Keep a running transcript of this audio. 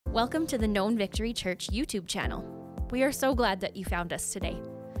Welcome to the Known Victory Church YouTube channel. We are so glad that you found us today.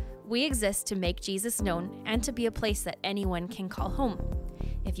 We exist to make Jesus known and to be a place that anyone can call home.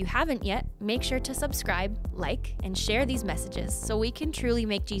 If you haven't yet, make sure to subscribe, like, and share these messages so we can truly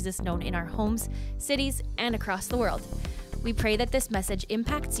make Jesus known in our homes, cities, and across the world. We pray that this message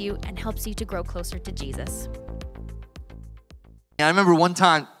impacts you and helps you to grow closer to Jesus. I remember one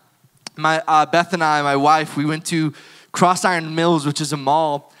time, Beth and I, my wife, we went to Cross Iron Mills, which is a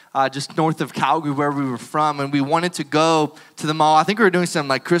mall just north of Calgary, where we were from, and we wanted to go to the mall. I think we were doing some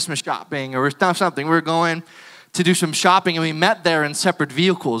like Christmas shopping or something. We were going to do some shopping, and we met there in separate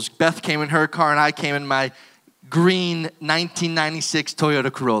vehicles. Beth came in her car, and I came in my green 1996 Toyota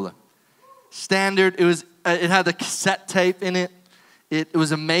Corolla. Standard. It had the cassette tape in it. It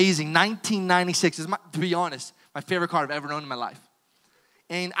was amazing. 1996 is, to be honest, my favorite car I've ever owned in my life.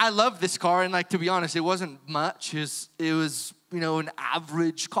 And I love this car, and to be honest, it wasn't much. It was an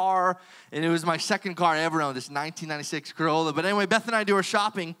average car, and it was my second car I ever owned, this 1996 Corolla. But anyway, Beth and I do our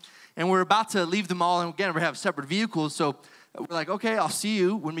shopping, and we're about to leave the mall, and again, we have separate vehicles, so we're like, okay, I'll see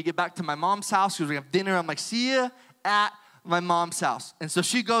you when we get back to my mom's house, because we have dinner. I'm like, see you at my mom's house. And so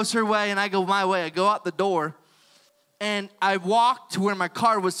she goes her way, and I go my way. I go out the door, and I walk to where my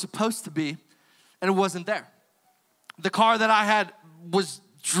car was supposed to be, and it wasn't there. The car that I was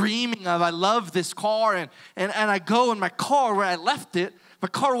dreaming of. I love this car, and I go in my car where I left it. My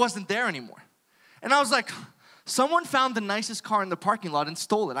car wasn't there anymore. And I was like, someone found the nicest car in the parking lot and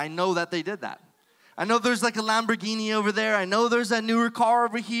stole it. I know that they did that. I know there's like a Lamborghini over there. I know there's a newer car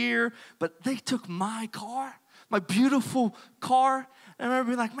over here, but they took my car, my beautiful car. And I remember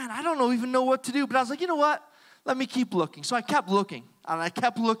being like, man, I don't even know what to do. But I was like, you know what? Let me keep looking. So I kept looking. And I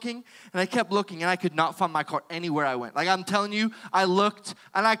kept looking, and I kept looking, and I could not find my car anywhere I went. Like I'm telling you, I looked,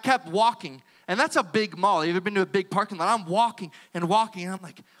 and I kept walking. And that's a big mall. You ever been to a big parking lot? I'm walking, and I'm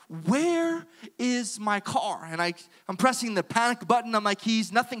like, where is my car? And I'm pressing the panic button on my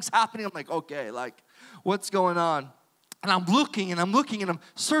keys. Nothing's happening. I'm like, okay, what's going on? And I'm looking, and I'm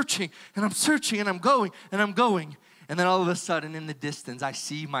searching, and I'm searching, and I'm going. And then all of a sudden, in the distance, I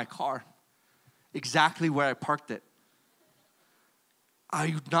see my car exactly where I parked it. Are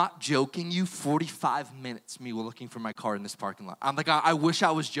you not joking? 45 minutes me looking for my car in this parking lot. I'm like, I wish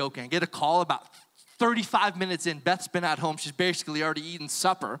I was joking. I get a call about 35 minutes in. Beth's been at home. She's basically already eaten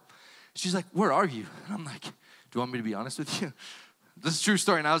supper. She's like, where are you? And I'm like, do you want me to be honest with you? This is a true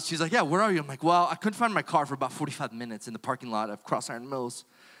story. And she's like, yeah, where are you? I'm like, well, I couldn't find my car for about 45 minutes in the parking lot of Cross Iron Mills.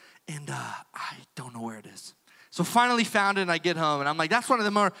 And I don't know where it is. So finally found it, and I get home, and I'm like, that's one of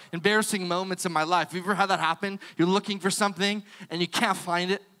the more embarrassing moments in my life. Have you ever had that happen? You're looking for something, and you can't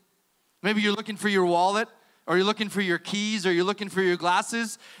find it. Maybe you're looking for your wallet, or you're looking for your keys, or you're looking for your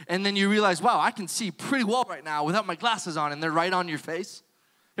glasses, and then you realize, wow, I can see pretty well right now without my glasses on, and they're right on your face.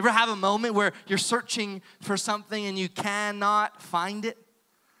 Ever have a moment where you're searching for something, and you cannot find it?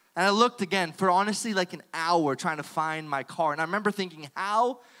 And I looked again for honestly like an hour trying to find my car, and I remember thinking,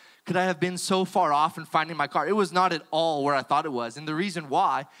 how could I have been so far off in finding my car? It was not at all where I thought it was. And the reason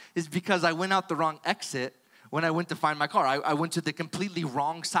why is because I went out the wrong exit when I went to find my car. I went to the completely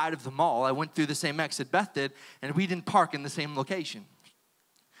wrong side of the mall. I went through the same exit Beth did, and we didn't park in the same location.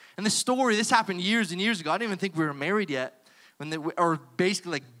 And this happened years and years ago. I didn't even think we were married yet, or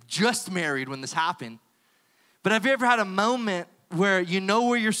basically like just married when this happened. But have you ever had a moment where you know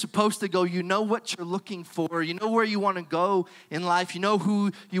where you're supposed to go, you know what you're looking for, you know where you want to go in life, you know who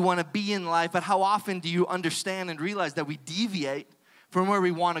you want to be in life, but how often do you understand and realize that we deviate from where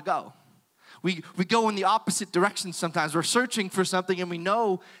we want to go? We go in the opposite direction sometimes. We're searching for something, and we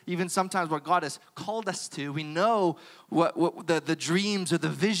know even sometimes what God has called us to. We know what the dreams or the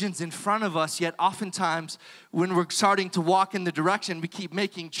visions in front of us, yet oftentimes when we're starting to walk in the direction, we keep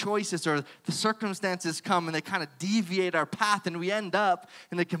making choices, or the circumstances come and they kind of deviate our path, and we end up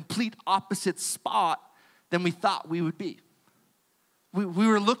in a complete opposite spot than we thought we would be. We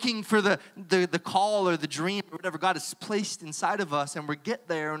were looking for the call or the dream or whatever God has placed inside of us, and we get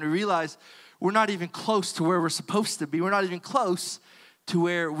there and we realize we're not even close to where we're supposed to be. We're not even close to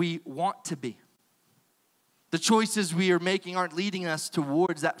where we want to be. The choices we are making aren't leading us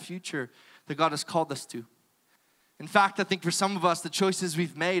towards that future that God has called us to. In fact, I think for some of us, the choices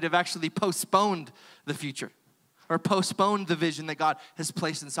we've made have actually postponed the future, or postponed the vision that God has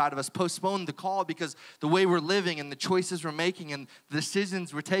placed inside of us, postponed the call, because the way we're living and the choices we're making and the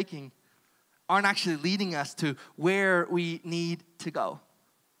decisions we're taking aren't actually leading us to where we need to go.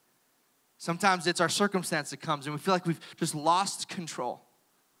 Sometimes it's our circumstance that comes, and we feel like we've just lost control.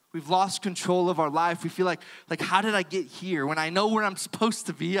 We've lost control of our life. We feel like how did I get here? When I know where I'm supposed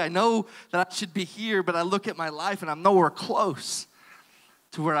to be, I know that I should be here, but I look at my life and I'm nowhere close.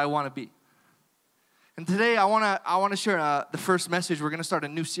 to where I want to be. And today I want to share the first message. We're going to start a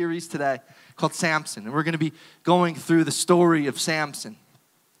new series today called Samson. And we're going to be going through the story of Samson.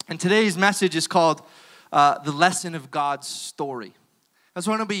 And today's message is called The Lesson of God's Story. That's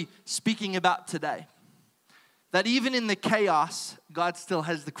what I'm going to be speaking about today. That even in the chaos, God still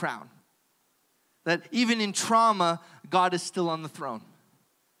has the crown. That even in trauma, God is still on the throne.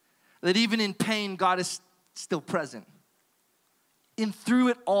 That even in pain, God is still present. And through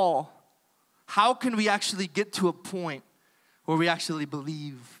it all, how can we actually get to a point where we actually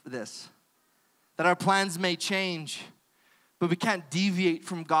believe this? That our plans may change, but we can't deviate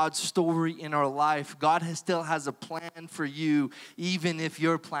from God's story in our life. God still has a plan for you, even if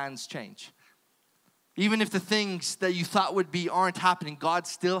your plans change. Even if the things that you thought would be aren't happening, God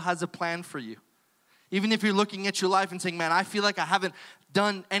still has a plan for you. Even if you're looking at your life and saying, man, I feel like I haven't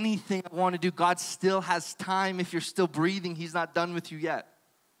done anything I want to do, God still has time. If you're still breathing, He's not done with you yet.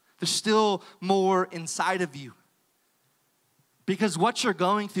 There's still more inside of you. Because what you're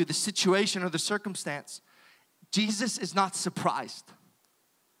going through, the situation or the circumstance, Jesus is not surprised.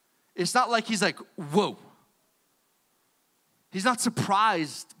 It's not like He's like, whoa. He's not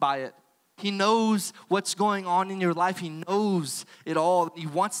surprised by it. He knows what's going on in your life. He knows it all. He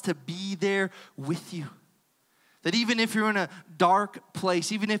wants to be there with you. That even if you're in a dark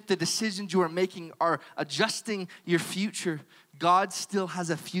place, even if the decisions you are making are adjusting your future, God still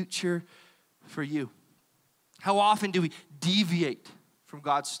has a future for you. How often do we deviate from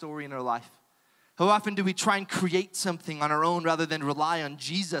God's story in our life? How often do we try and create something on our own rather than rely on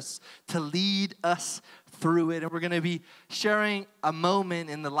Jesus to lead us through it? And we're going to be sharing a moment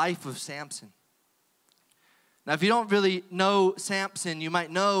in the life of Samson. Now, if you don't really know Samson, you might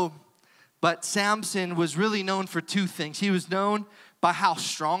know, but Samson was really known for two things. He was known by how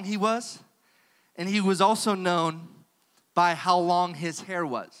strong he was, and he was also known by how long his hair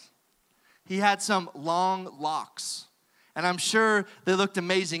was. He had some long locks. And I'm sure they looked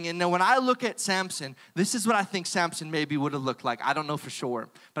amazing. And now when I look at Samson, this is what I think Samson maybe would have looked like. I don't know for sure.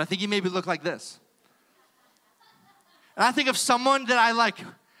 But I think he maybe looked like this. And I think of someone that I like,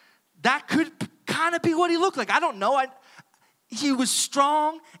 that could kind of be what he looked like. I don't know. He was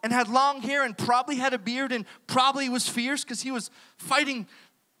strong and had long hair and probably had a beard and probably was fierce because he was fighting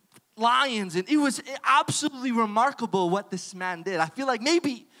lions. And it was absolutely remarkable what this man did. I feel like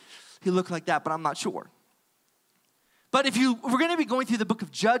maybe he looked like that, but I'm not sure. But we're going to be going through the book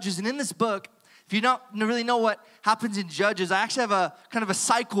of Judges, and in this book, if you don't really know what happens in Judges, I actually have a kind of a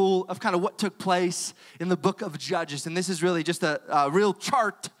cycle of kind of what took place in the book of Judges, and this is really just a real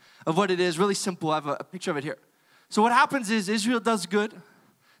chart of what it is, really simple. I have a picture of it here. So what happens is Israel does good.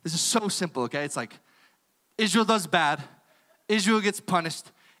 This is so simple, okay? It's like Israel does bad. Israel gets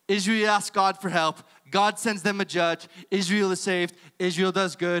punished. Israel asks God for help. God sends them a judge. Israel is saved. Israel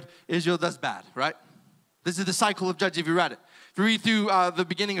does good. Israel does bad, right? This is the cycle of Judges if you read it. If you read through the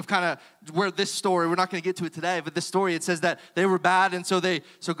beginning of kind of where this story, we're not going to get to it today, but this story, it says that they were bad, and so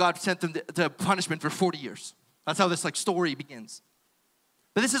God sent them to punishment for 40 years. That's how this story begins.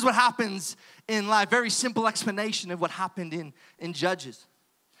 But this is what happens in life. Very simple explanation of what happened in Judges.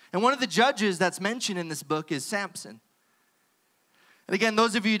 And one of the judges that's mentioned in this book is Samson. And again,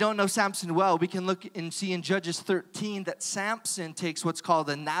 those of you who don't know Samson well, we can look and see in Judges 13 that Samson takes what's called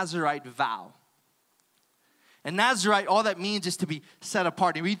a Nazirite vow. And Nazirite, all that means is to be set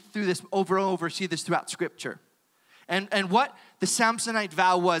apart. You read through this over and over, see this throughout Scripture. And what the Samsonite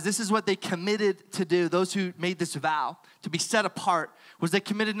vow was, this is what they committed to do, those who made this vow, to be set apart, was they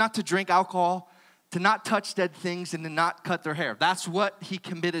committed not to drink alcohol, to not touch dead things, and to not cut their hair. That's what he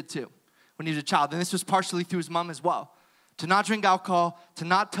committed to when he was a child. And this was partially through his mom as well. To not drink alcohol, to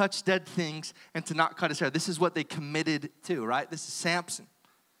not touch dead things, and to not cut his hair. This is what they committed to, right? This is Samson.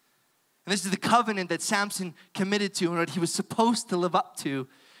 And this is the covenant that Samson committed to and what he was supposed to live up to.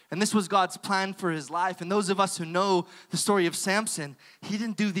 And this was God's plan for his life. And those of us who know the story of Samson, he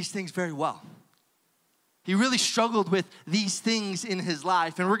didn't do these things very well. He really struggled with these things in his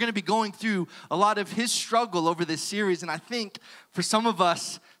life. And we're going to be going through a lot of his struggle over this series. And I think for some of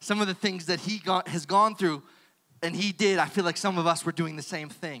us, some of the things that he has gone through and he did, I feel like some of us were doing the same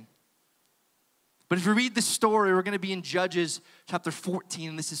thing. But if you read the story, we're going to be in Judges chapter 14.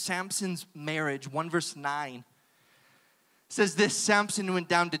 And this is Samson's marriage, 1 verse 9. It says this: Samson went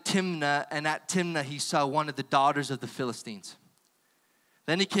down to Timnah, and at Timnah he saw one of the daughters of the Philistines.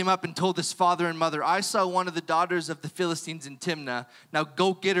 Then he came up and told his father and mother, I saw one of the daughters of the Philistines in Timnah. Now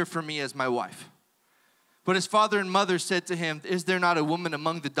go get her for me as my wife. But his father and mother said to him, is there not a woman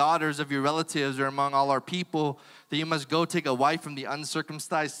among the daughters of your relatives or among all our people that you must go take a wife from the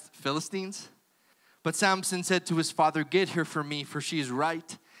uncircumcised Philistines? But Samson said to his father, "Get her for me, for she is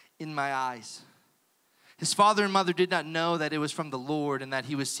right in my eyes." His father and mother did not know that it was from the Lord and that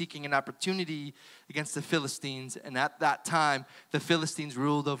he was seeking an opportunity against the Philistines. And at that time, the Philistines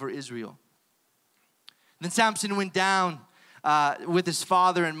ruled over Israel. Then Samson went down with his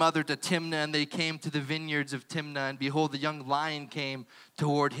father and mother to Timnah, and they came to the vineyards of Timnah. And behold, the young lion came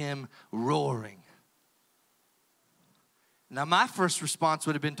toward him roaring. Now, my first response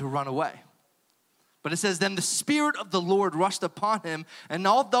would have been to run away. But it says, then the Spirit of the Lord rushed upon him, and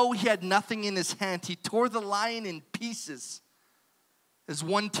although he had nothing in his hand, he tore the lion in pieces as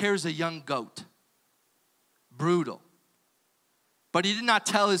one tears a young goat. Brutal. But he did not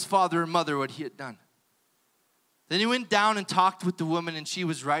tell his father and mother what he had done. Then he went down and talked with the woman, and she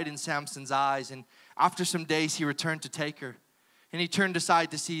was right in Samson's eyes. And after some days, he returned to take her. And he turned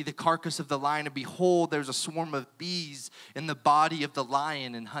aside to see the carcass of the lion, and behold, there was a swarm of bees in the body of the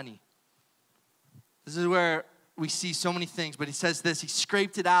lion and honey. This is where we see so many things, but he says this, he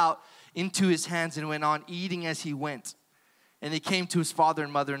scraped it out into his hands and went on eating as he went. And he came to his father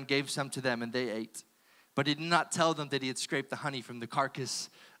and mother and gave some to them, and they ate. But he did not tell them that he had scraped the honey from the carcass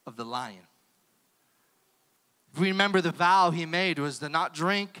of the lion. If we remember, the vow he made was to not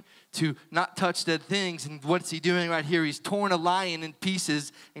drink, to not touch dead things. And what's he doing right here? He's torn a lion in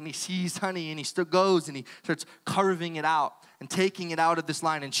pieces, and he sees honey, and he still goes and he starts carving it out and taking it out of this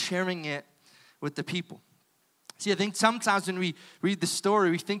lion and sharing it with the people. See, I think sometimes when we read the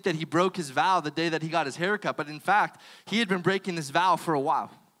story, we think that he broke his vow the day that he got his haircut. But in fact, he had been breaking this vow for a while.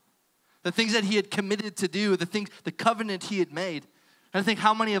 The things that he had committed to do, the covenant he had made. And I think,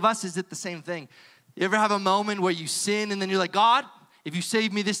 how many of us is it the same thing? You ever have a moment where you sin and then you're like, God, if you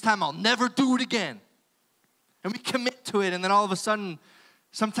save me this time, I'll never do it again. And we commit to it, and then all of a sudden,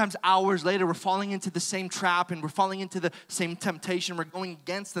 sometimes hours later, we're falling into the same trap and we're falling into the same temptation. We're going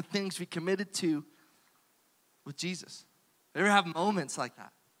against the things we committed to with Jesus. You ever have moments like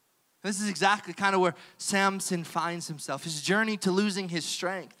that? This is exactly kind of where Samson finds himself. His journey to losing his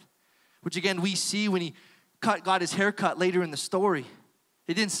strength, which again we see when he got his haircut later in the story.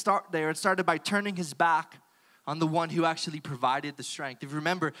 It didn't start there. It started by turning his back on the one who actually provided the strength. If you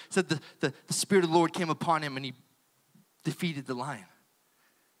remember, it said the Spirit of the Lord came upon him and he defeated the lion.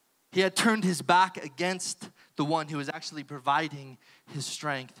 He had turned his back against the one who was actually providing his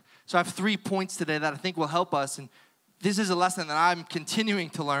strength. So I have 3 points today that I think will help us. And this is a lesson that I'm continuing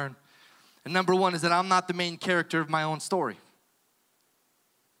to learn. And number 1 is that I'm not the main character of my own story.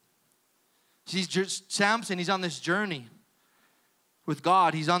 Samson, he's on this journey with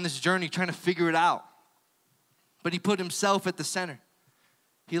God. He's on this journey trying to figure it out. But he put himself at the center.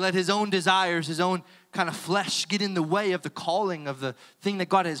 He let his own desires, his own kind of flesh get in the way of the calling of the thing that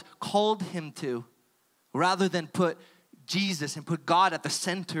God has called him to. Rather than put Jesus and put God at the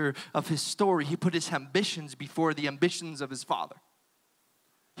center of his story, he put his ambitions before the ambitions of his father.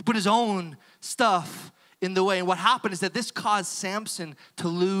 He put his own stuff in the way. And what happened is that this caused Samson to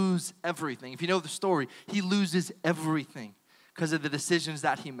lose everything. If you know the story, he loses everything because of the decisions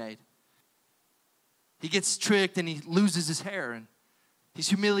that he made. He gets tricked and he loses his hair and he's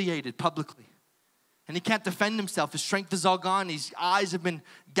humiliated publicly. And he can't defend himself. His strength is all gone. His eyes have been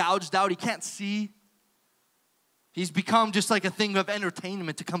gouged out. He can't see. He's become just like a thing of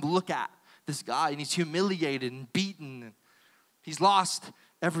entertainment to come look at this guy. And he's humiliated and beaten. And he's lost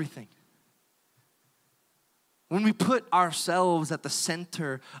everything. When we put ourselves at the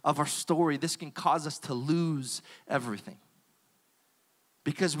center of our story, this can cause us to lose everything.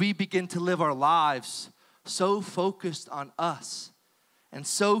 Because we begin to live our lives so focused on us and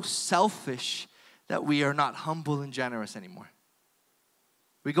so selfish that we are not humble and generous anymore.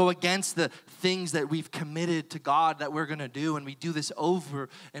 We go against the things that we've committed to God that we're going to do, and we do this over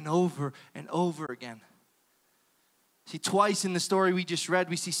and over and over again. See, twice in the story we just read,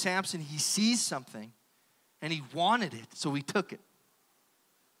 we see Samson, he sees something and he wanted it, so he took it.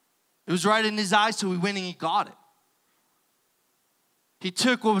 It was right in his eyes, so he went and he got it. He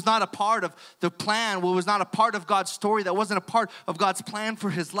took what was not a part of the plan, what was not a part of God's story, that wasn't a part of God's plan for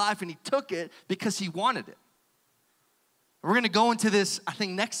his life, and he took it because he wanted it. We're going to go into this, I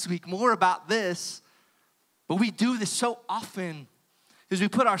think, next week, more about this, but we do this so often is we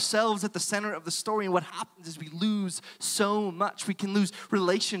put ourselves at the center of the story, and what happens is we lose so much. We can lose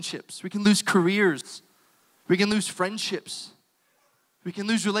relationships. We can lose careers. We can lose friendships. We can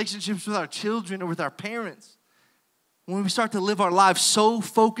lose relationships with our children or with our parents. When we start to live our lives so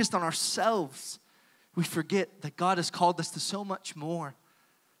focused on ourselves, we forget that God has called us to so much more.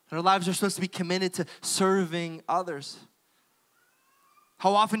 That our lives are supposed to be committed to serving others.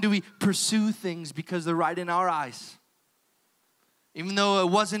 How often do we pursue things because they're right in our eyes? Even though it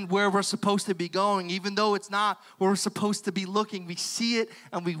wasn't where we're supposed to be going, even though it's not where we're supposed to be looking, we see it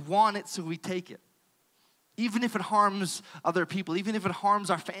and we want it, so we take it. Even if it harms other people, even if it harms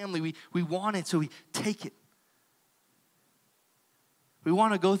our family, we want it, so we take it. We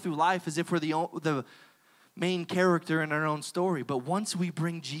want to go through life as if we're the main character in our own story. But once we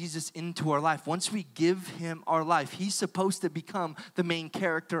bring Jesus into our life, once we give him our life, he's supposed to become the main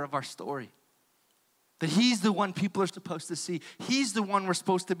character of our story. That he's the one people are supposed to see. He's the one we're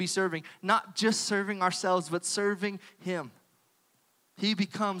supposed to be serving. Not just serving ourselves, but serving him. He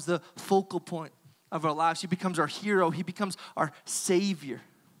becomes the focal point of our lives. He becomes our hero. He becomes our savior.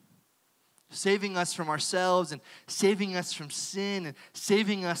 Saving us from ourselves and saving us from sin and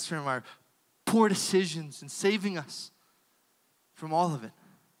saving us from our poor decisions and saving us from all of it.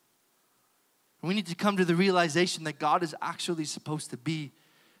 We need to come to the realization that God is actually supposed to be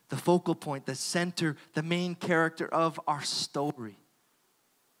the focal point, the center, the main character of our story.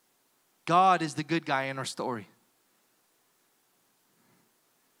 God is the good guy in our story.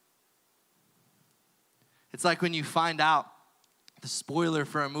 It's like when you find out the spoiler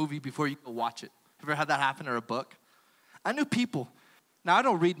for a movie before you go watch it. Have you ever had that happen, or a book? I knew people, now I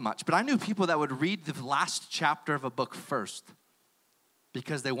don't read much, but I knew people that would read the last chapter of a book first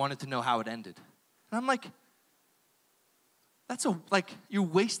because they wanted to know how it ended. And I'm like, you're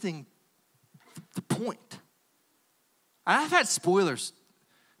wasting the point. And I've had spoilers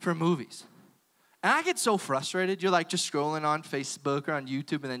for movies. And I get so frustrated. You're like just scrolling on Facebook or on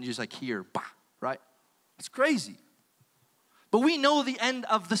YouTube and then you're just like, here, bah, right? It's crazy. But we know the end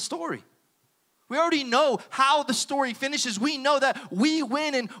of the story. We already know how the story finishes. We know that we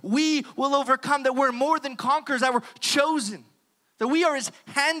win and we will overcome, that we're more than conquerors, that we're chosen. That we are his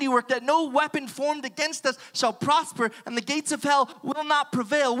handiwork, that no weapon formed against us shall prosper, and the gates of hell will not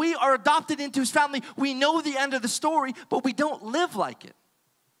prevail. We are adopted into his family. We know the end of the story, but we don't live like it.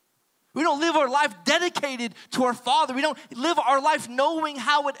 We don't live our life dedicated to our Father. We don't live our life knowing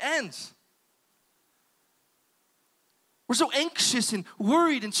how it ends. We're so anxious and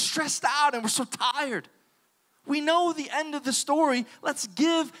worried and stressed out, and we're so tired. We know the end of the story. Let's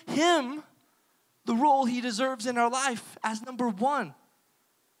give him the role he deserves in our life as number one.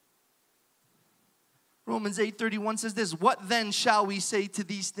 Romans 8:31 says this, what then shall we say to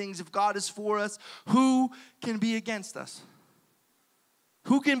these things? If God is for us, who can be against us?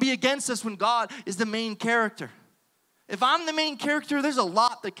 Who can be against us when God is the main character? If I'm the main character, there's a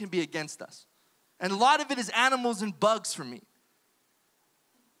lot that can be against us. And a lot of it is animals and bugs for me.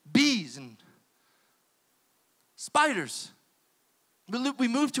 Bees and spiders. We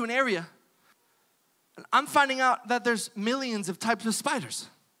moved to an area. I'm finding out that there's millions of types of spiders.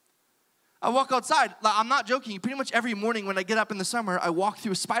 I walk outside. I'm not joking. Pretty much every morning when I get up in the summer, I walk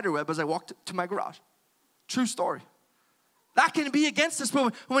through a spider web as I walk to my garage. True story. That can be against us,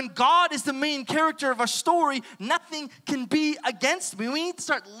 but when God is the main character of our story, nothing can be against me. We need to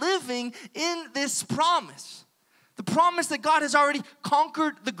start living in this promise. The promise that God has already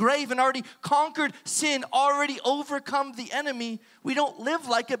conquered the grave and already conquered sin, already overcome the enemy. We don't live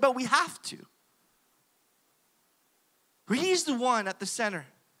like it, but we have to. He's the one at the center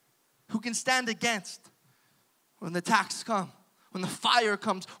who can stand against when the attacks come, when the fire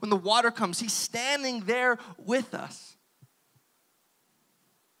comes, when the water comes. He's standing there with us.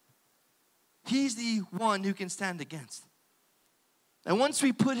 He's the one who can stand against. And once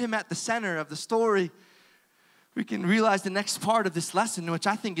we put him at the center of the story, we can realize the next part of this lesson, which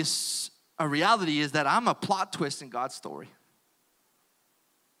I think is a reality, is that I'm a plot twist in God's story.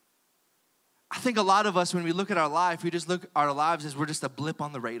 I think a lot of us, when we look at our life, we just look at our lives as we're just a blip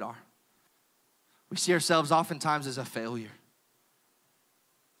on the radar. We see ourselves oftentimes as a failure.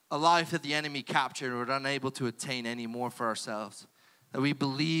 A life that the enemy captured and we're unable to attain anymore for ourselves. That we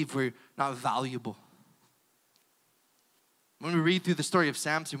believe we're not valuable. When we read through the story of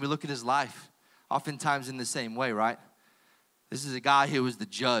Samson, we look at his life, oftentimes in the same way, right? This is a guy who was the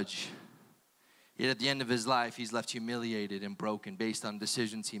judge. Yet at the end of his life, he's left humiliated and broken based on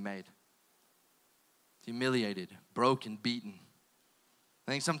decisions he made. Humiliated, broken, beaten.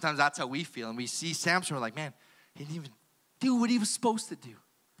 I think sometimes that's how we feel. And we see Samson, we're like, man, he didn't even do what he was supposed to do.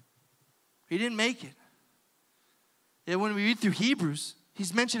 He didn't make it. Yet when we read through Hebrews,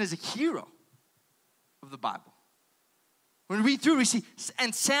 he's mentioned as a hero of the Bible. When we read through, we see,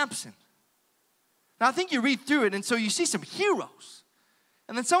 and Samson. Now I think you read through it, and so you see some heroes.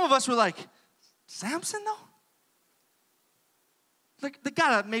 And then some of us were like, Samson though? Like the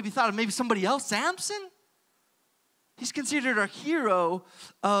guy maybe thought of maybe somebody else, Samson? He's considered a hero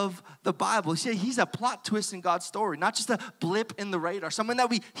of the Bible. See, he's a plot twist in God's story, not just a blip in the radar, someone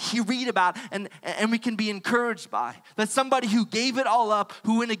that we read about and we can be encouraged by. That somebody who gave it all up,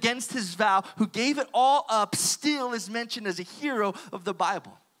 who went against his vow, who gave it all up, still is mentioned as a hero of the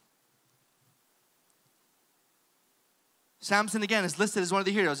Bible. Samson, again, is listed as one of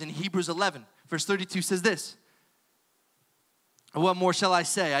the heroes in Hebrews 11. Verse 32 says this, "What more shall I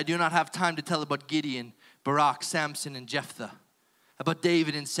say? I do not have time to tell about Gideon, Barak, Samson, and Jephthah, about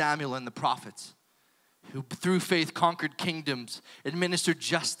David and Samuel and the prophets, who through faith conquered kingdoms, administered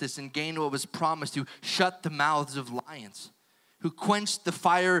justice, and gained what was promised, who shut the mouths of lions, who quenched the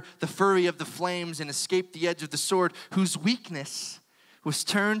fire, the fury of the flames, and escaped the edge of the sword, whose weakness was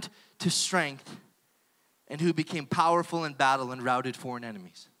turned to strength, and who became powerful in battle and routed foreign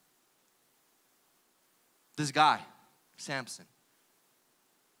enemies." This guy, Samson,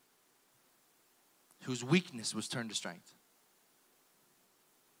 whose weakness was turned to strength.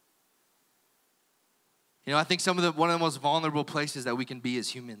 You know, I think one of the most vulnerable places that we can be as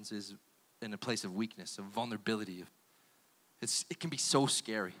humans is in a place of weakness, of vulnerability. It can be so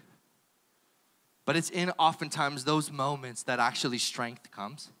scary. But it's in oftentimes those moments that actually strength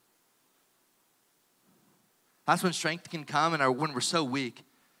comes. That's when strength can come, and when we're so weak,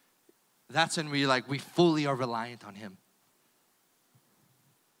 that's when we fully are reliant on him.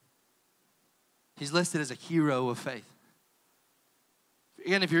 He's listed as a hero of faith.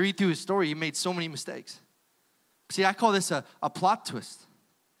 Again, if you read through his story, he made so many mistakes. See, I call this a plot twist.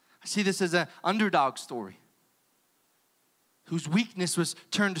 I see this as an underdog story whose weakness was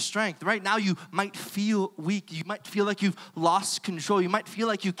turned to strength. Right now, you might feel weak. You might feel like you've lost control. You might feel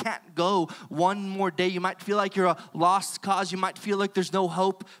like you can't go one more day. You might feel like you're a lost cause. You might feel like there's no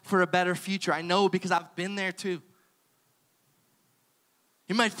hope for a better future. I know, because I've been there too.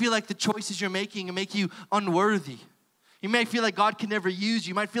 You might feel like the choices you're making make you unworthy. You may feel like God can never use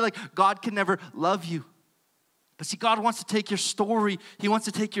you. You might feel like God can never love you. But see, God wants to take your story. He wants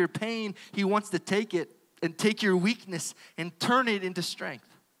to take your pain. He wants to take it and take your weakness and turn it into strength.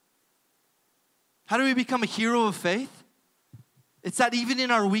 How do we become a hero of faith? It's that even in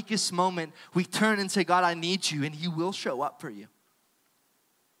our weakest moment, we turn and say, God, I need you, and he will show up for you.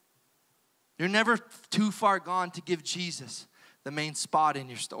 You're never too far gone to give Jesus the main spot in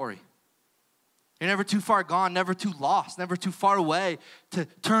your story. You're never too far gone, never too lost, never too far away to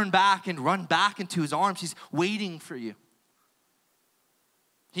turn back and run back into his arms. He's waiting for you.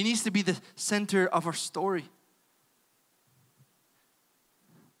 He needs to be the center of our story.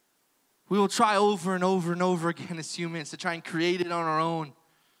 We will try over and over and over again as humans to try and create it on our own.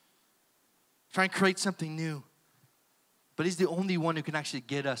 Try and create something new. But he's the only one who can actually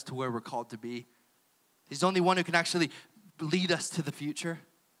get us to where we're called to be. He's the only one who can actually lead us to the future.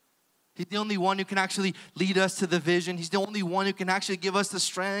 He's the only one who can actually lead us to the vision. He's the only one who can actually give us the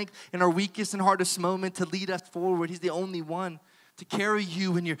strength in our weakest and hardest moment to lead us forward. He's the only one to carry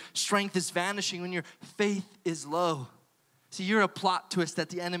you when your strength is vanishing, when your faith is low. See, you're a plot twist that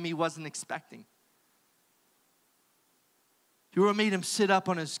the enemy wasn't expecting. You're what made him sit up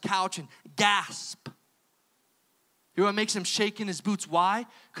on his couch and gasp. You're what makes him shake in his boots. Why?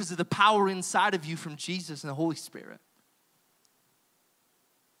 Because of the power inside of you from Jesus and the Holy Spirit.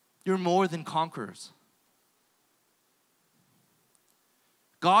 You're more than conquerors.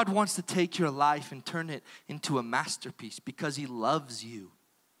 God wants to take your life and turn it into a masterpiece because he loves you.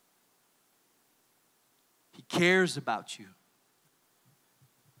 He cares about you.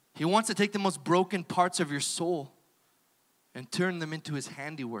 He wants to take the most broken parts of your soul and turn them into his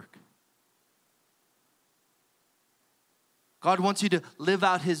handiwork. God wants you to live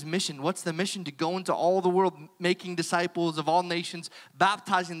out his mission. What's the mission? To go into all the world, making disciples of all nations,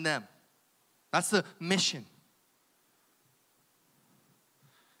 baptizing them. That's the mission.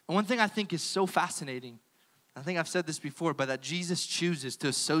 And one thing I think is so fascinating, I think I've said this before, but that Jesus chooses to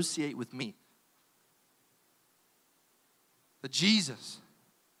associate with me. That Jesus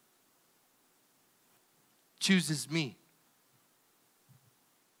chooses me.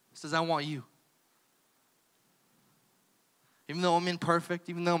 He says, I want you. Even though I'm imperfect,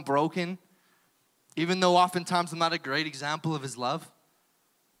 even though I'm broken, even though oftentimes I'm not a great example of his love,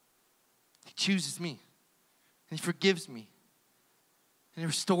 he chooses me. And he forgives me. And he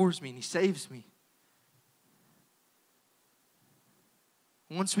restores me and he saves me.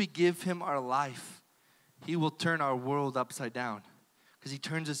 Once we give him our life, he will turn our world upside down. Because he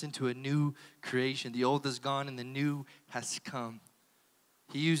turns us into a new creation. The old is gone and the new has come.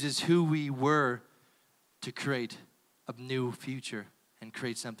 He uses who we were to create a new future and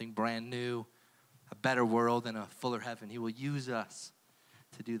create something brand new, a better world and a fuller heaven. He will use us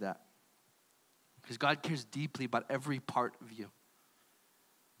to do that. Because God cares deeply about every part of you.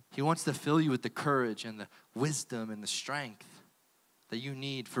 He wants to fill you with the courage and the wisdom and the strength that you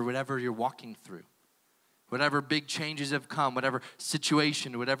need for whatever you're walking through. Whatever big changes have come, whatever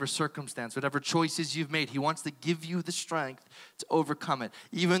situation, whatever circumstance, whatever choices you've made, He wants to give you the strength to overcome it.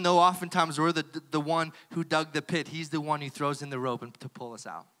 Even though oftentimes we're the one who dug the pit, He's the one who throws in the rope and to pull us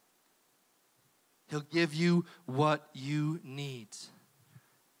out. He'll give you what you need.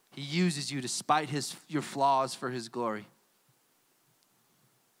 He uses you despite your flaws for His glory.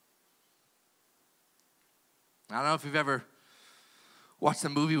 I don't know if you've ever watched a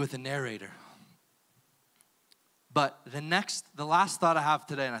movie with a narrator. But the last thought I have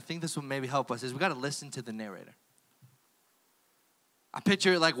today, and I think this will maybe help us, is we got to listen to the narrator. I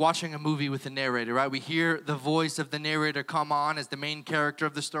picture it like watching a movie with a narrator, right? We hear the voice of the narrator come on as the main character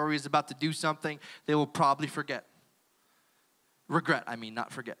of the story is about to do something they will probably forget.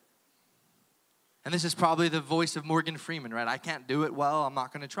 Not forget. And this is probably the voice of Morgan Freeman, right? I can't do it well, I'm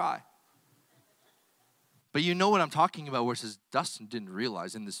not going to try. But you know what I'm talking about, where it says, Dustin didn't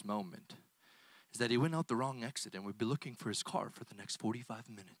realize in this moment is that he went out the wrong exit and we'd be looking for his car for the next 45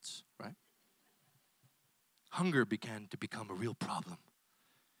 minutes, right? Hunger began to become a real problem,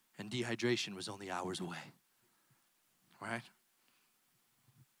 and dehydration was only hours away, right?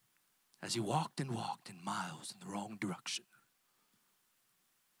 As he walked in miles in the wrong direction,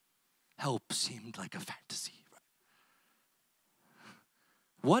 help seemed like a fantasy, right?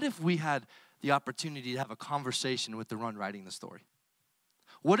 What if we had the opportunity to have a conversation with the one writing the story?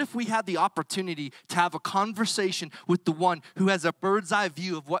 What if we had the opportunity to have a conversation with the one who has a bird's eye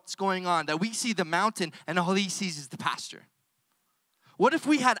view of what's going on, that we see the mountain and all he sees is the pasture? What if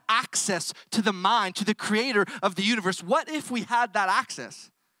we had access to the mind, to the creator of the universe? What if we had that access?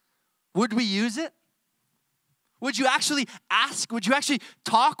 Would we use it? Would you actually ask? Would you actually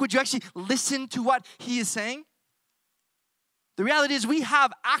talk? Would you actually listen to what he is saying? The reality is we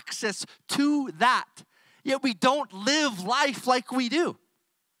have access to that, yet we don't live life like we do.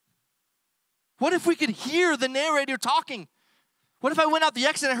 What if we could hear the narrator talking? What if I went out the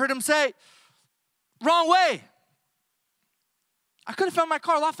exit and I heard him say, wrong way? I could have found my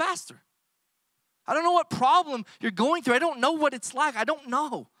car a lot faster. I don't know what problem you're going through. I don't know what it's like. I don't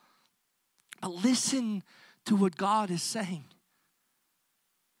know. But listen to what God is saying.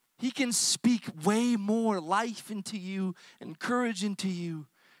 He can speak way more life into you and courage into you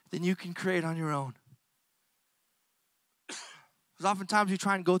than you can create on your own. Because oftentimes we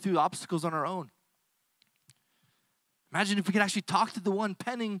try and go through obstacles on our own. Imagine if we could actually talk to the one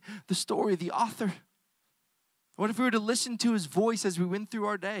penning the story, the author. What if we were to listen to his voice as we went through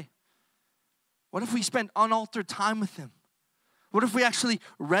our day? What if we spent unaltered time with him? What if we actually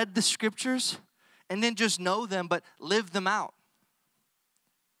read the scriptures and then just know them but live them out?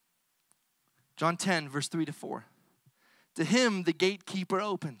 John 10, verse 3-4. To him the gatekeeper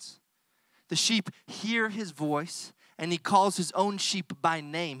opens. The sheep hear his voice, and he calls his own sheep by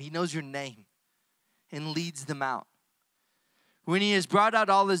name. He knows your name and leads them out. When he has brought out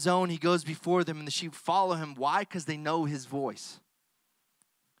all his own, he goes before them, and the sheep follow him. Why? Because they know his voice.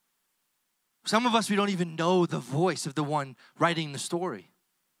 Some of us, we don't even know the voice of the one writing the story.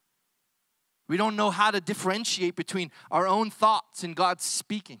 We don't know how to differentiate between our own thoughts and God's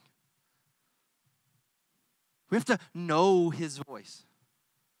speaking. We have to know his voice.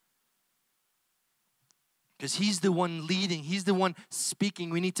 Because he's the one leading. He's the one speaking.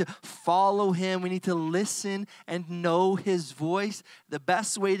 We need to follow him. We need to listen and know his voice. The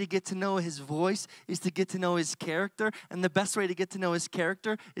best way to get to know his voice is to get to know his character. And the best way to get to know his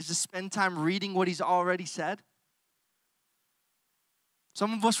character is to spend time reading what he's already said.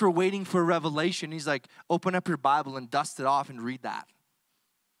 Some of us were waiting for a revelation. He's like, open up your Bible and dust it off and read that.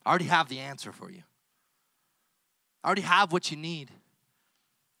 I already have the answer for you. I already have what you need.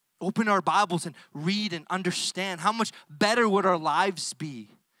 Open our Bibles and read and understand. How much better would our lives be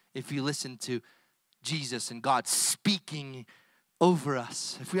if we listened to Jesus and God speaking over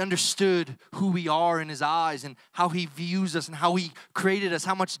us? If we understood who we are in his eyes and how he views us and how he created us,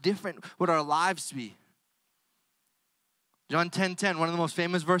 how much different would our lives be? John 10:10, one of the most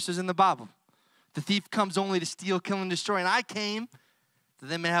famous verses in the Bible. The thief comes only to steal, kill, and destroy. And I came that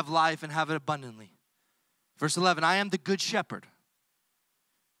they may have life and have it abundantly. Verse 11, I am the good shepherd.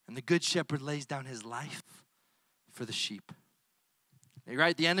 And the good shepherd lays down his life for the sheep.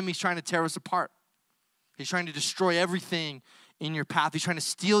 Right? The enemy's trying to tear us apart. He's trying to destroy everything in your path. He's trying to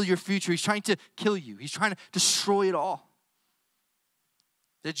steal your future. He's trying to kill you. He's trying to destroy it all.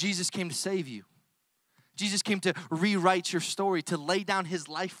 That Jesus came to save you. Jesus came to rewrite your story, to lay down his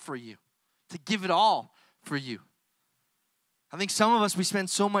life for you, to give it all for you. I think some of us, we spend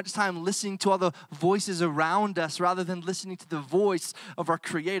so much time listening to all the voices around us rather than listening to the voice of our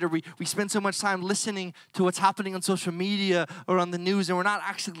Creator. We spend so much time listening to what's happening on social media or on the news, and we're not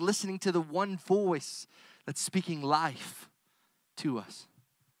actually listening to the one voice that's speaking life to us.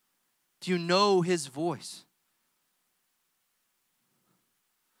 Do you know His voice?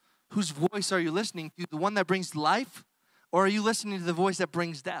 Whose voice are you listening to? The one that brings life, or are you listening to the voice that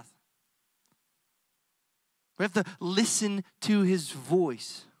brings death? We have to listen to His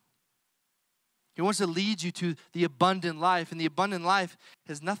voice. He wants to lead you to the abundant life. And the abundant life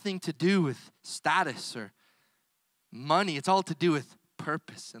has nothing to do with status or money. It's all to do with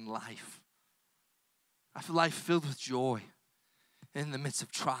purpose and life. A life filled with joy in the midst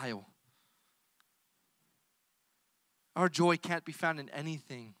of trial. Our joy can't be found in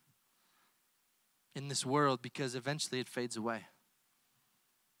anything in this world because eventually it fades away.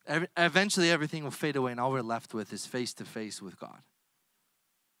 Eventually everything will fade away and all we're left with is face to face with God.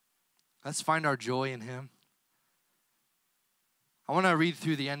 Let's find our joy in Him. I want to read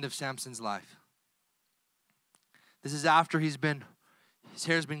through the end of Samson's life. This is after his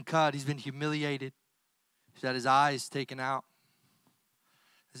hair's been cut, he's been humiliated. He's had his eyes taken out.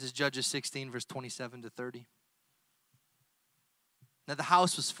 This is Judges 16, verse 27 to 30. Now the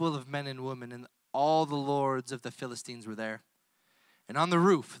house was full of men and women, and all the lords of the Philistines were there. And on the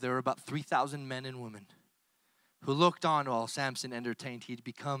roof, there were about 3,000 men and women who looked on while Samson entertained. He'd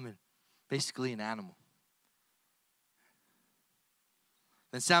become basically an animal.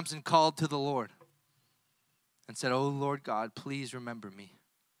 Then Samson called to the Lord and said, "O Lord God, please remember me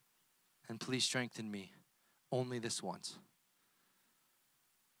and please strengthen me only this once.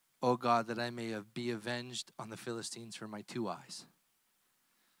 O God, that I may be avenged on the Philistines for my 2 eyes."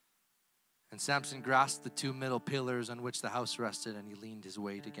 And Samson grasped the 2 middle pillars on which the house rested, and he leaned his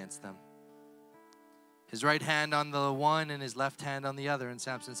weight against them. His right hand on the one and his left hand on the other. And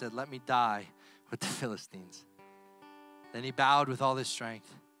Samson said, "Let me die with the Philistines." Then he bowed with all his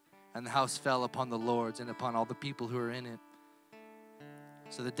strength, and the house fell upon the lords and upon all the people who were in it.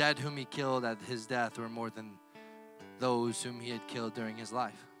 So the dead whom he killed at his death were more than those whom he had killed during his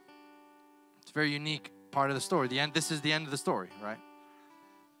life. It's a very unique part of the story. This is the end of the story, right?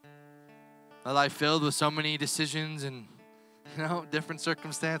 A life filled with so many decisions and, different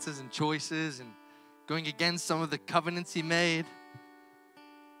circumstances and choices and going against some of the covenants he made.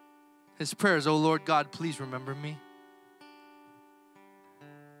 His prayer is, "Oh Lord God, please remember me.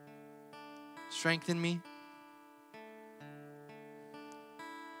 Strengthen me."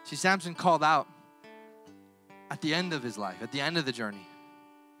 See, Samson called out at the end of his life, at the end of the journey.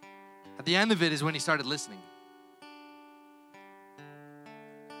 At the end of it is when he started listening.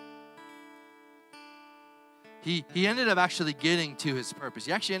 He ended up actually getting to his purpose.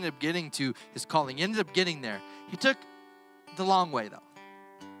 He actually ended up getting to his calling. He ended up getting there. He took the long way, though.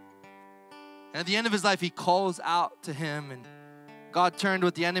 And at the end of his life, he calls out to him, and God turned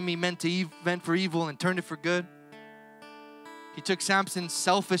what the enemy meant for evil and turned it for good. He took Samson's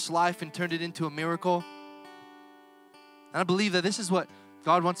selfish life and turned it into a miracle. And I believe that this is what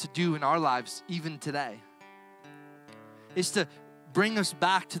God wants to do in our lives even today. Is to bring us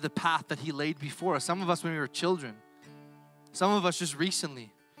back to the path that He laid before us. Some of us when we were children. Some of us just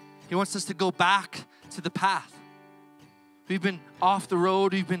recently. He wants us to go back to the path. We've been off the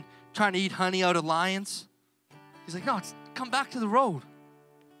road. We've been trying to eat honey out of lions. He's like, "No, come back to the road."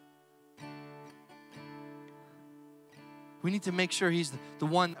 We need to make sure He's the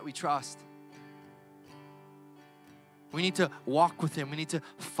one that we trust. We need to walk with Him. We need to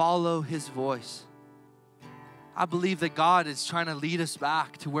follow His voice. I believe that God is trying to lead us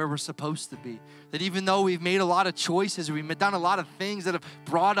back to where we're supposed to be. That even though we've made a lot of choices, we've done a lot of things that have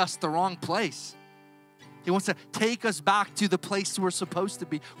brought us the wrong place, He wants to take us back to the place we're supposed to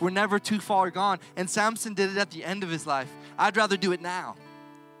be. We're never too far gone. And Samson did it at the end of his life. I'd rather do it now.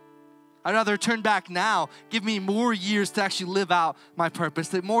 I'd rather turn back now. Give me more years to actually live out my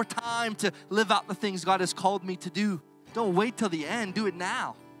purpose. More time to live out the things God has called me to do. Don't wait till the end. Do it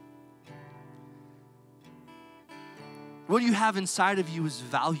now. What you have inside of you is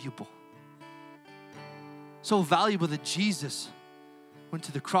valuable. So valuable that Jesus went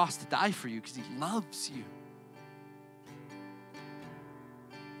to the cross to die for you because He loves you.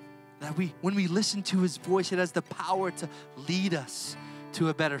 That when we listen to His voice, it has the power to lead us to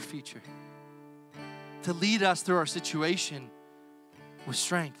a better future. To lead us through our situation with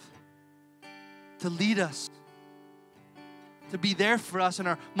strength. To lead us. To be there for us in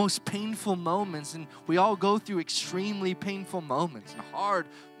our most painful moments. And we all go through extremely painful moments and hard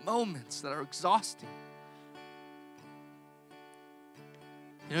moments that are exhausting.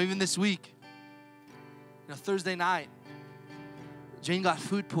 Even this week, Thursday night, Jane got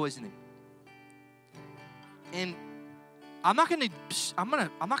food poisoning. And I'm not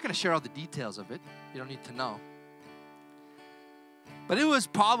gonna share all the details of it. You don't need to know. But it was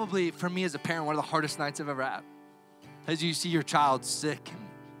probably, for me as a parent, one of the hardest nights I've ever had. As you see your child sick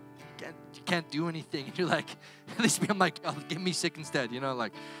and you can't do anything. And you're like, at least I'm like, oh, get me sick instead.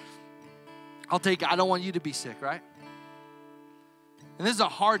 Like, I don't want you to be sick, right? And this is a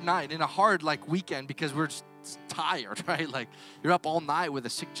hard night and a hard weekend because we're just tired, right? Like, you're up all night with a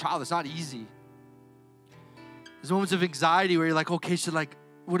sick child. It's not easy. There's moments of anxiety where you're like, okay, so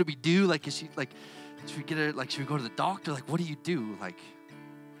what do we do? Should we get her, should we go to the doctor? What do you do?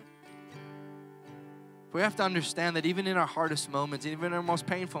 We have to understand that even in our hardest moments, even in our most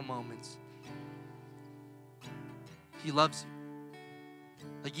painful moments, He loves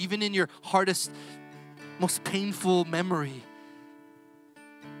you. Even in your hardest, most painful memory,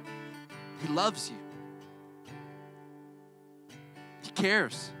 He loves you. He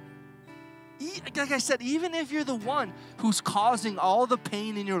cares. Like I said, even if you're the one who's causing all the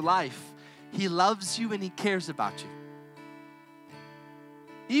pain in your life, He loves you and He cares about you.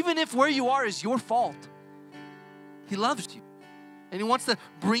 Even if where you are is your fault, He loves you and He wants to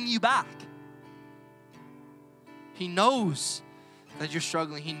bring you back. He knows that you're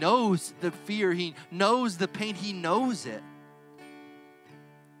struggling. He knows the fear. He knows the pain. He knows it.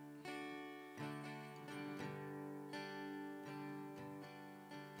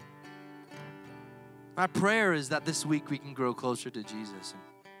 My prayer is that this week we can grow closer to Jesus.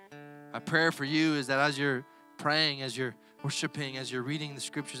 My prayer for you is that as you're praying, as you're worshiping, as you're reading the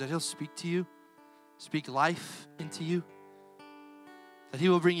scriptures, that He'll speak to you, speak life into you, that He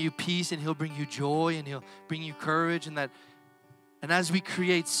will bring you peace and He'll bring you joy and He'll bring you courage, and as we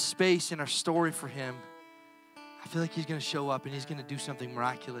create space in our story for Him, I feel like He's going to show up and He's going to do something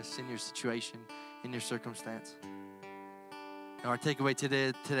miraculous in your situation, in your circumstance. Now, our takeaway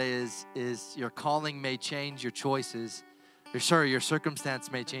today is your calling may change your choices. Your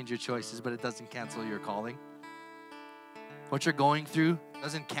circumstance may change your choices, but it doesn't cancel your calling. What you're going through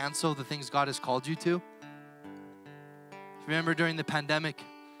doesn't cancel the things God has called you to. Remember during the pandemic,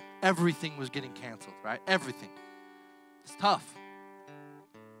 everything was getting canceled, right? Everything. It's tough.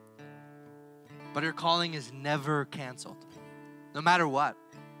 But your calling is never canceled. No matter what.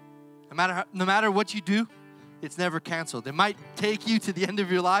 No matter what you do, it's never canceled. It might take you to the end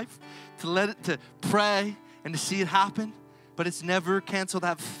of your life to pray and to see it happen, but it's never canceled.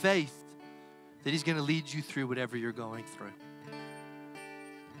 Have faith that He's going to lead you through whatever you're going through.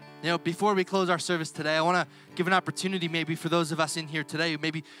 Before we close our service today, I want to give an opportunity maybe for those of us in here today,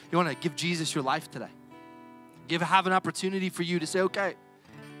 maybe you want to give Jesus your life today. Have an opportunity for you to say, okay,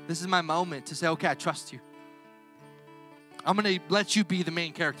 this is my moment to say, okay, I trust you. I'm going to let you be the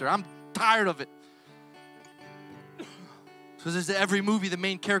main character. I'm tired of it. Because every movie, the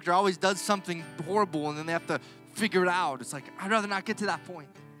main character always does something horrible and then they have to figure it out. It's like, I'd rather not get to that point.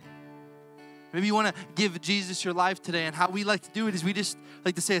 Maybe you want to give Jesus your life today, and how we like to do it is we just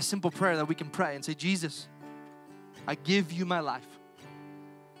like to say a simple prayer that we can pray and say, Jesus, I give you my life.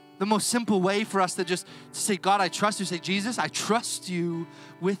 The most simple way for us to just say, God, I trust you. Say, Jesus, I trust you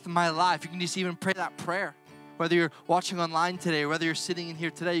with my life. You can just even pray that prayer. Whether you're watching online today or whether you're sitting in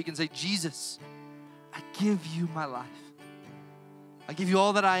here today, you can say, Jesus, I give you my life. I give you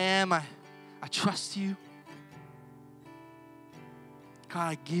all that I am. I trust you. God,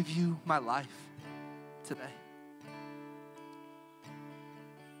 I give you my life today.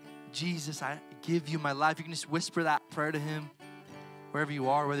 Jesus, I give you my life. You can just whisper that prayer to Him wherever you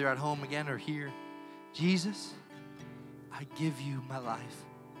are, whether you're at home again or here. Jesus, I give you my life.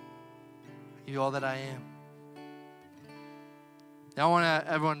 I give you all that I am. Now I want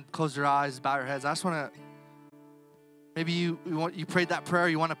everyone close their eyes, bow your heads. I just want to, maybe you prayed that prayer.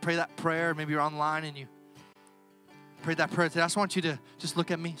 You want to pray that prayer. Maybe you're online and you prayed that prayer today. I just want you to just look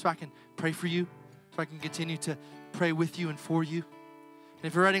at me so I can pray for you, so I can continue to pray with you and for you. And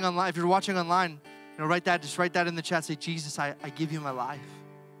if you're writing online, if you're watching online, write that in the chat. Say, Jesus, I give you my life.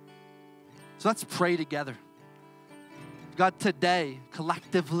 So let's pray together. God, today,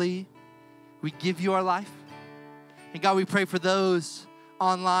 collectively, we give you our life. And God, we pray for those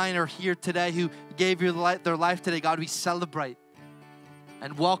online or here today who gave you their life today. God, we celebrate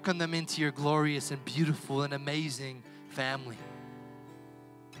and welcome them into your glorious and beautiful and amazing family.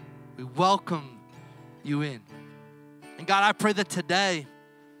 We welcome you in. And God, I pray that today,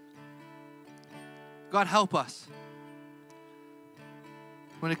 God, help us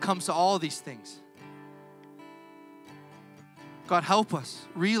when it comes to all these things. God, help us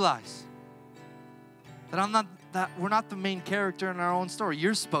realize that we're not the main character in our own story.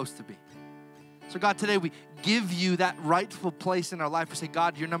 You're supposed to be. So God, today we give you that rightful place in our life. We say,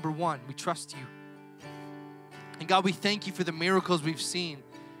 God, you're number one. We trust you. And God, we thank you for the miracles we've seen.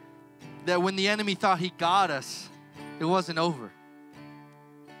 That when the enemy thought he got us, it wasn't over.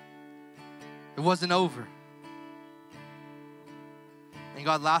 It wasn't over. And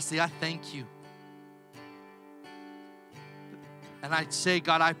God, lastly, I thank you. And I say,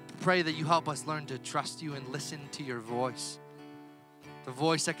 God, I pray that you help us learn to trust you and listen to your voice. The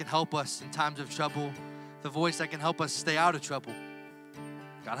voice that can help us in times of trouble. The voice that can help us stay out of trouble.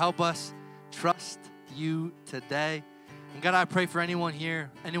 God, help us trust you today. And God, I pray for anyone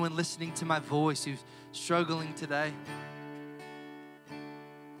here, anyone listening to my voice who's struggling today.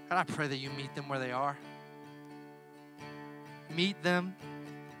 God, I pray that you meet them where they are. Meet them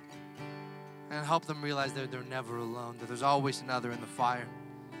and help them realize that they're never alone, that there's always another in the fire.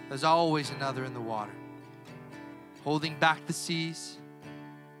 There's always another in the water. Holding back the seas,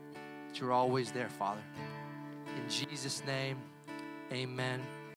 but you're always there, Father. In Jesus' name, amen.